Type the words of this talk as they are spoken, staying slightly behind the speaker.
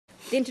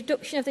The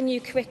introduction of the new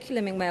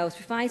curriculum in Wales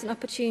provides an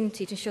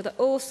opportunity to ensure that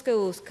all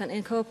schools can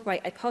incorporate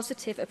a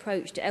positive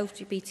approach to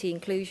LGBT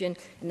inclusion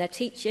in their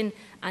teaching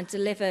and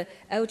deliver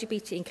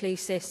LGBT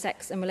inclusive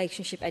sex and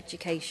relationship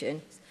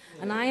education.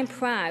 And I am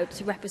proud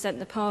to represent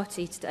the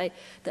party today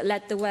that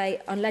led the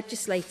way on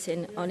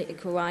legislating on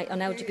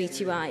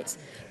LGBT rights,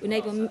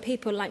 enabling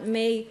people like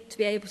me to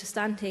be able to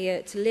stand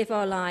here to live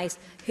our lives,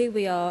 who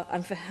we are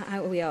and for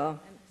how we are.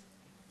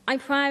 I'm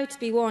proud to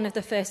be one of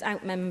the first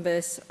out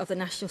members of the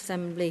National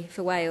Assembly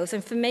for Wales,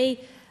 and for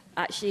me,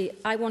 actually,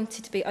 I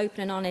wanted to be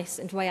open and honest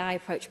in the way I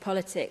approach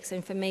politics,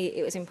 and for me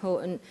it was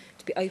important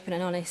to be open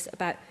and honest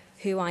about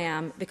who I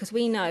am, because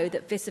we know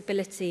that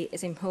visibility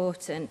is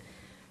important.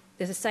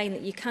 There's a saying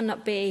that you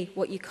cannot be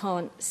what you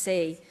can't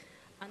see.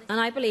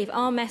 And I believe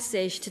our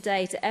message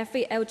today to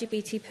every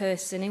LGBT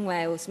person in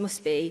Wales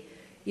must be,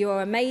 you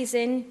are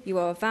amazing, you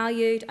are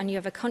valued, and you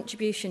have a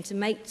contribution to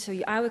make to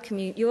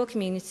your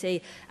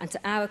community and to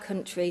our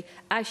country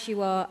as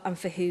you are and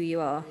for who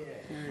you are.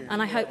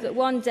 And I hope that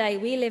one day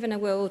we live in a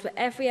world where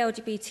every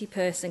LGBT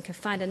person can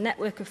find a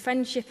network of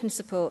friendship and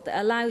support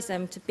that allows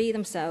them to be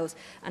themselves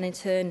and in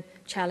turn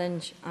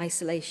challenge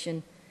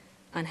isolation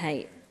and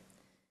hate.